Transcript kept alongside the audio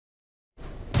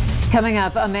Coming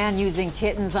up, a man using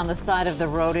kittens on the side of the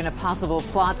road in a possible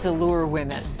plot to lure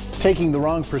women. Taking the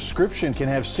wrong prescription can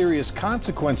have serious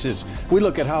consequences. We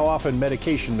look at how often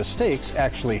medication mistakes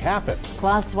actually happen.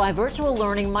 Plus, why virtual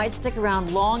learning might stick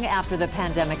around long after the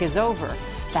pandemic is over.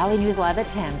 Valley News Live at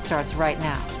 10 starts right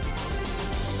now.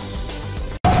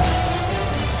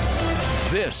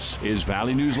 This is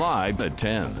Valley News Live at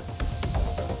 10.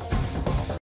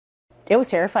 It was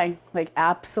terrifying, like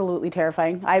absolutely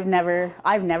terrifying. I've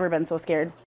never been so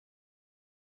scared.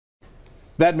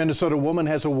 That Minnesota woman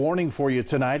has a warning for you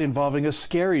tonight involving a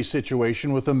scary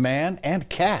situation with a man and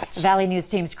cats. Valley News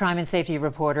Team's crime and safety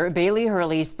reporter Bailey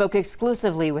Hurley spoke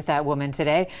exclusively with that woman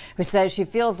today, who says she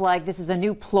feels like this is a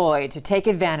new ploy to take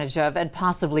advantage of and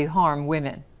possibly harm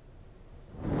women.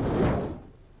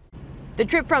 The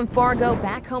trip from Fargo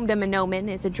back home to Mahnomen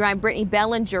is a drive Brittany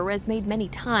Bellinger has made many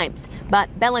times.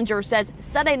 But Bellinger says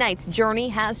Sunday night's journey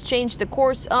has changed the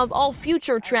course of all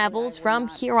future travels from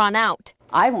here on out.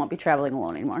 I won't be traveling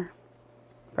alone anymore,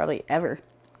 probably ever.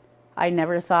 I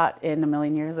never thought in a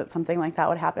million years that something like that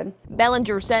would happen.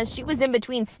 Bellinger says she was in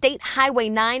between State Highway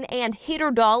 9 and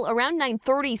Hatterdal around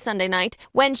 9:30 Sunday night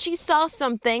when she saw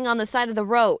something on the side of the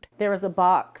road. There was a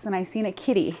box and I seen a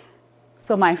kitty.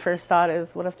 So my first thought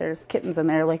is, what if there's kittens in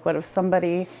there? Like, what if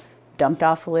somebody dumped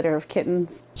off a litter of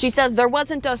kittens? She says there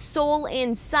wasn't a soul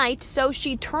in sight, so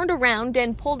she turned around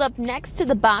and pulled up next to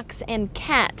the box and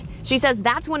cat. She says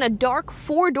that's when a dark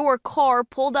 4-door car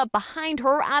pulled up behind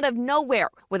her out of nowhere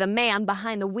with a man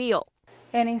behind the wheel.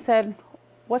 And he said,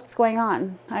 "What's going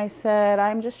on?" I said,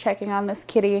 "I'm just checking on this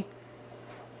kitty."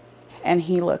 And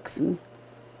he looks and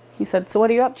he said, "So what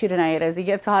are you up to tonight?" As he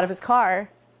gets out of his car.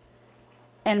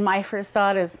 And my first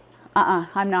thought is,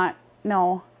 I'm not,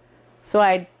 no. So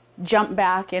I jump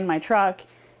back in my truck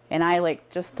and I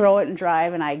just throw it and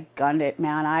drive, and I gunned it,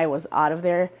 man. I was out of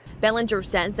there. Bellinger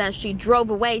says as she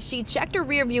drove away, she checked her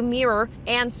rearview mirror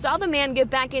and saw the man get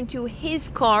back into his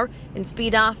car and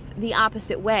speed off the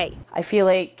opposite way. I feel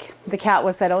like the cat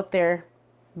was set out there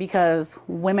because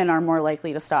women are more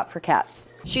likely to stop for cats.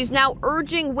 She's now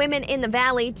urging women in the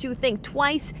valley to think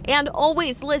twice and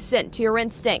always listen to your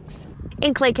instincts.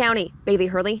 In Clay County, Bailey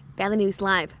Hurley, Valley News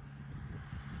Live.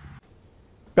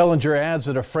 Bellinger adds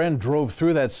that a friend drove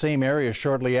through that same area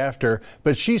shortly after,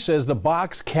 but she says the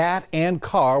box, cat, and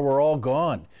car were all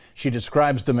gone. She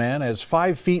describes the man as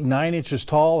 5 feet 9 inches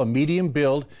tall, a medium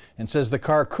build, and says the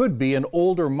car could be an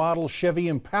older model Chevy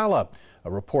Impala.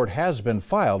 A report has been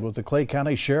filed with the Clay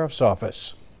County Sheriff's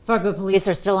Office. Fargo police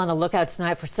are still on the lookout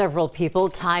tonight for several people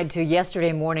tied to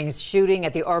yesterday morning's shooting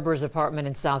at the Arbors apartment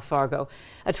in South Fargo.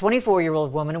 A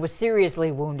 24-year-old woman was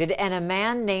seriously wounded, and a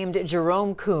man named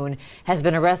Jerome Kuhn has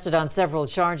been arrested on several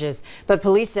charges, but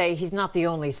police say he's not the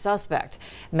only suspect.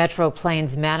 Metro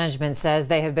Plains management says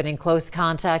they have been in close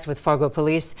contact with Fargo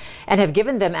police and have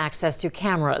given them access to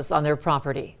cameras on their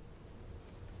property.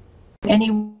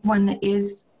 Anyone that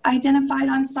is identified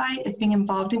on site as being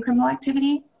involved in criminal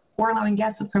activity or allowing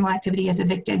guests with criminal activity is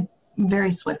evicted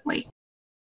very swiftly.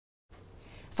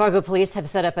 Fargo police have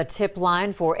set up a tip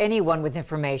line for anyone with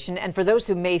information and for those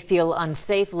who may feel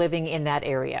unsafe living in that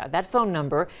area. That phone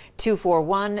number,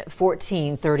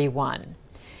 241-1431.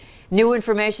 New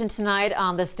information tonight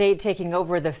on the state taking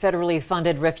over the federally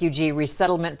funded refugee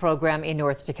resettlement program in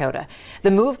North Dakota.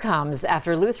 The move comes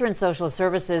after Lutheran Social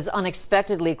Services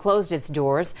unexpectedly closed its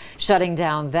doors, shutting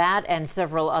down that and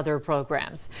several other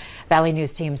programs. Valley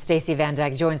News Team Stacy Van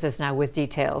Dyke joins us now with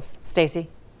details. Stacy.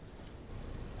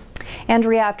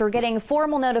 Andrea, after getting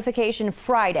formal notification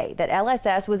Friday that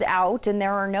LSS was out and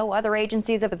there are no other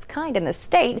agencies of its kind in the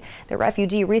state, the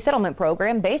refugee resettlement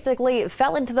program basically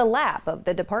fell into the lap of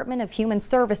the Department of Human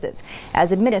Services.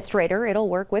 As administrator, it'll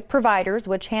work with providers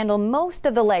which handle most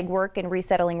of the legwork in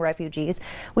resettling refugees.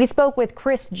 We spoke with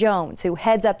Chris Jones, who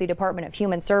heads up the Department of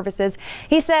Human Services.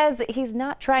 He says he's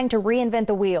not trying to reinvent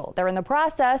the wheel. They're in the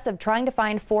process of trying to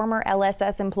find former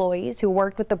LSS employees who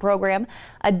worked with the program.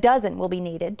 A dozen will be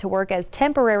needed to work as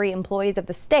temporary employees of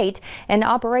the state and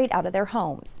operate out of their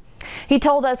homes. He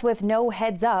told us with no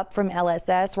heads up from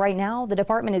LSS, right now the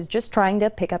department is just trying to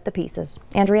pick up the pieces.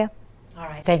 Andrea? All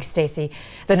right. Thanks, Stacy.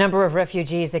 The number of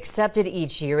refugees accepted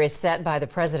each year is set by the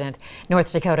president.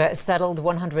 North Dakota settled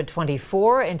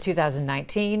 124 in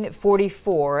 2019,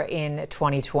 44 in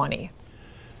 2020.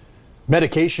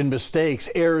 Medication mistakes,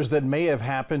 errors that may have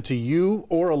happened to you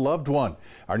or a loved one.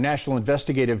 Our national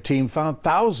investigative team found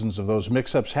thousands of those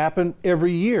mix-ups happen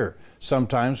every year,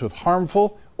 sometimes with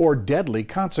harmful or deadly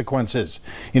consequences.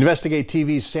 Investigate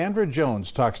TV's Sandra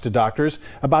Jones talks to doctors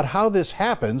about how this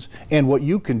happens and what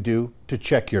you can do to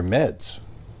check your meds.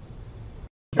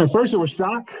 At first it was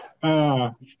shock.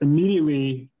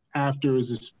 Immediately after it was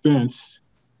dispensed,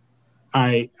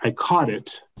 I caught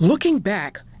it. Looking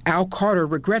back, Al Carter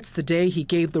regrets the day he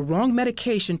gave the wrong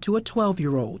medication to a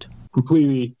 12-year-old.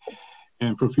 Completely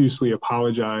and profusely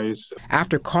apologized.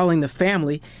 After calling the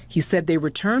family, he said they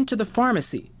returned to the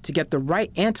pharmacy to get the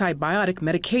right antibiotic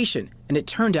medication, and it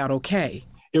turned out okay.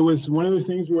 It was one of those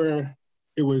things where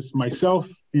it was myself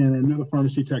and another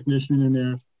pharmacy technician in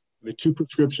there, the two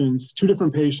prescriptions, two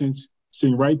different patients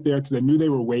sitting right there because I knew they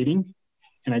were waiting,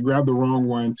 and I grabbed the wrong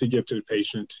one to give to the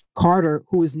patient. Carter,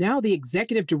 who is now the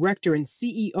executive director and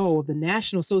CEO of the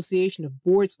National Association of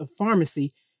Boards of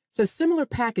Pharmacy, says similar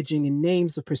packaging and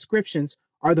names of prescriptions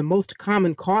are the most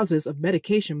common causes of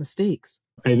medication mistakes.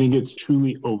 I think it's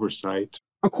truly oversight.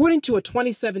 According to a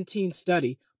 2017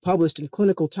 study published in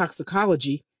Clinical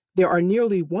Toxicology, there are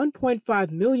nearly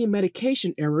 1.5 million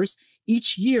medication errors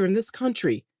each year in this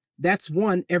country. That's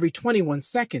one every 21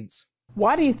 seconds.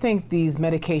 Why do you think these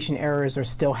medication errors are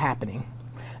still happening?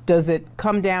 Does it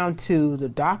come down to the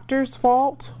doctor's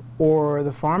fault or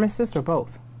the pharmacist or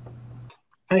both?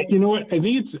 You know what? I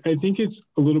think it's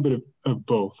a little bit of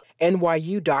both.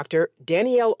 NYU doctor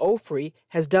Danielle Ofri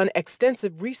has done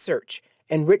extensive research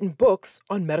and written books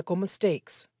on medical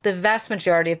mistakes. The vast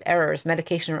majority of errors,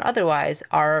 medication or otherwise,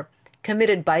 are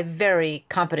committed by very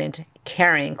competent,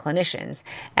 caring clinicians.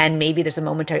 And maybe there's a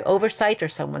momentary oversight or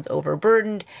someone's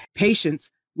overburdened.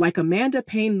 Patients like Amanda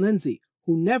Payne-Lindsay,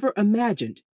 who never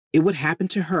imagined it would happen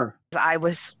to her. I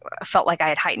felt like I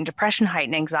had heightened depression,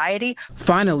 heightened anxiety.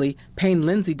 Finally,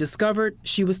 Payne-Lindsay discovered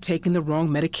she was taking the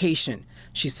wrong medication.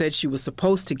 She said she was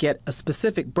supposed to get a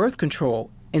specific birth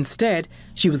control. Instead,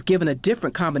 she was given a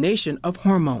different combination of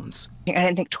hormones. I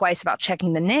didn't think twice about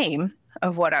checking the name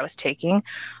of what I was taking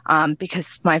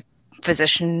because my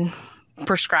physician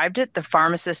prescribed it. The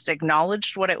pharmacist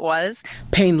acknowledged what it was.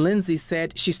 Payne-Lindsay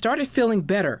said she started feeling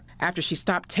better after she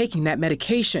stopped taking that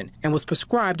medication and was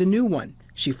prescribed a new one.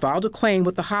 She filed a claim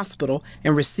with the hospital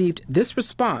and received this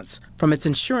response from its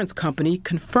insurance company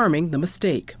confirming the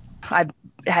mistake. I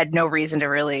had no reason to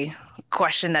really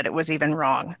question that it was even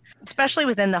wrong, especially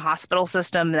within the hospital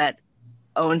system that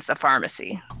owns the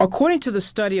pharmacy. According to the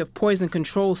study of Poison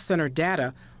Control Center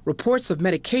data, reports of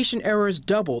medication errors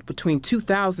doubled between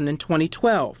 2000 and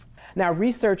 2012. Now,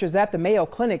 researchers at the Mayo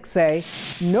Clinic say,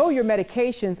 know your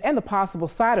medications and the possible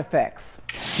side effects.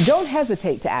 Don't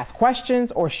hesitate to ask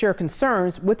questions or share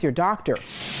concerns with your doctor.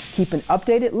 Keep an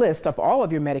updated list of all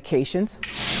of your medications.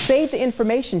 Save the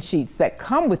information sheets that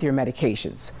come with your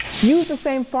medications. Use the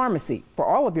same pharmacy for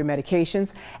all of your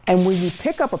medications. And when you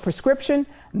pick up a prescription,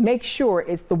 make sure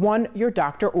it's the one your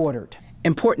doctor ordered.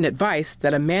 Important advice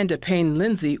that Amanda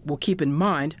Payne-Lindsay will keep in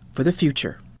mind for the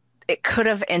future. It could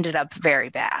have ended up very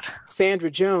bad.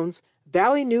 Sandra Jones,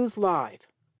 Valley News Live.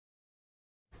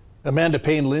 Amanda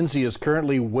Payne-Lindsay is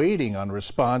currently waiting on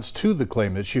response to the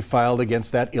claim that she filed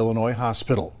against that Illinois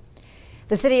hospital.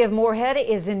 The city of Moorhead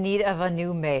is in need of a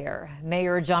new mayor.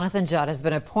 Mayor Jonathan Judd has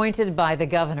been appointed by the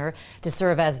governor to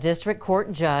serve as district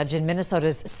court judge in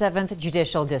Minnesota's 7th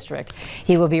Judicial District.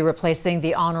 He will be replacing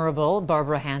the Honorable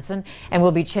Barbara Hansen and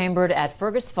will be chambered at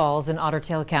Fergus Falls in Otter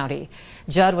Tail County.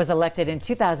 Judd was elected in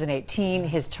 2018.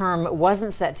 His term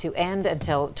wasn't set to end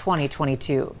until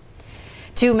 2022.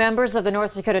 Two members of the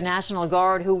North Dakota National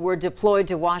Guard who were deployed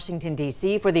to Washington,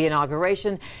 D.C. for the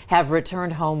inauguration have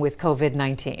returned home with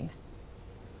COVID-19.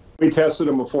 We tested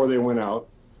them before they went out.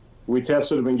 We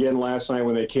tested them again last night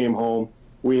when they came home.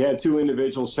 We had 2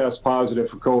 individuals test positive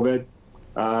for COVID.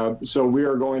 So we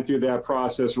are going through that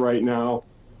process right now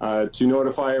to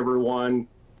notify everyone,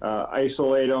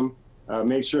 isolate them,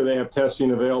 make sure they have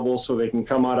testing available so they can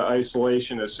come out of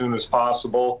isolation as soon as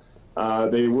possible.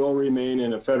 They will remain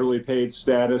in a federally paid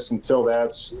status until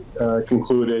that's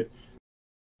concluded.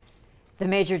 The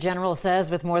Major General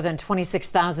says with more than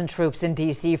 26,000 troops in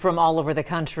D.C. from all over the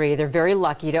country, they're very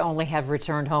lucky to only have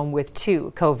returned home with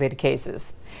 2 COVID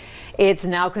cases. It's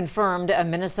now confirmed a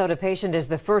Minnesota patient is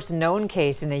the first known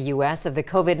case in the U.S. of the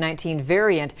COVID-19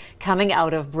 variant coming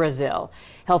out of Brazil.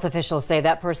 Health officials say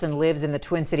that person lives in the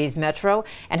Twin Cities metro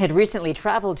and had recently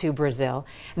traveled to Brazil.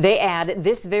 They add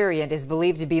this variant is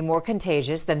believed to be more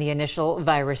contagious than the initial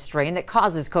virus strain that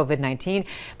causes COVID-19,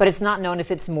 but it's not known if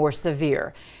it's more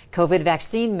severe. COVID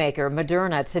vaccine maker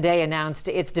Moderna today announced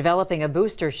it's developing a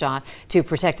booster shot to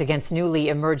protect against newly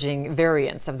emerging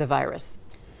variants of the virus.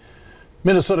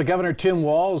 Minnesota Governor Tim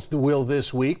Walz will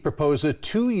this week propose a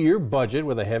 2-year budget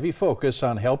with a heavy focus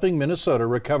on helping Minnesota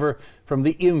recover from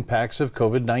the impacts of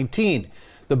COVID-19.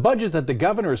 The budget that the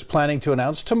governor is planning to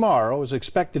announce tomorrow is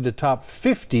expected to top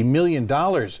 $50 million.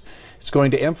 It's going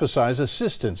to emphasize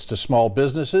assistance to small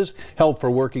businesses, help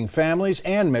for working families,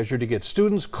 and measure to get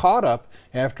students caught up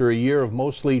after a year of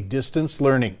mostly distance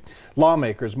learning.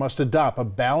 Lawmakers must adopt a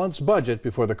balanced budget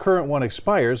before the current one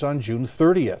expires on June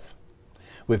 30th.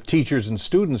 With teachers and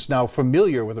students now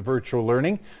familiar with virtual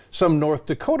learning, some North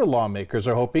Dakota lawmakers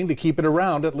are hoping to keep it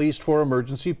around at least for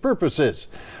emergency purposes.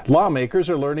 Lawmakers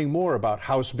are learning more about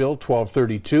House Bill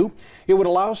 1232. It would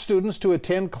allow students to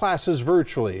attend classes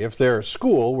virtually if their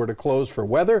school were to close for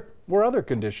weather or other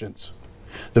conditions.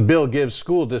 The bill gives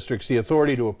school districts the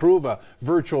authority to approve a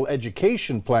virtual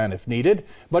education plan if needed,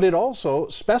 but it also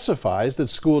specifies that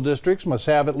school districts must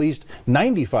have at least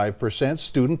 95%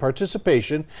 student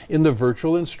participation in the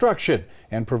virtual instruction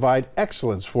and provide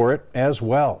excellence for it as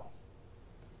well.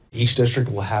 Each district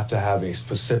will have to have a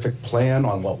specific plan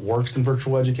on what works in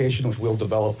virtual education, which we'll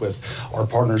develop with our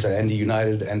partners at ND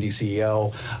United,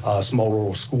 NDCEL, Small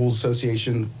Rural Schools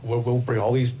Association. We'll bring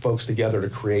all these folks together to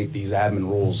create these admin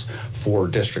rules for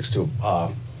districts to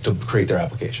create their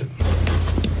application.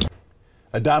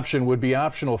 Adoption would be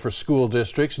optional for school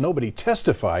districts. Nobody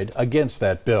testified against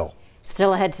that bill.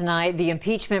 Still ahead tonight, the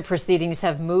impeachment proceedings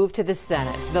have moved to the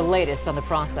Senate. The latest on the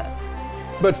process.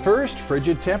 But first,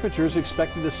 frigid temperatures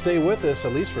expected to stay with us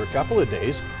at least for a couple of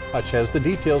days. Hutch has the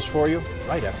details for you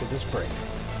right after this break.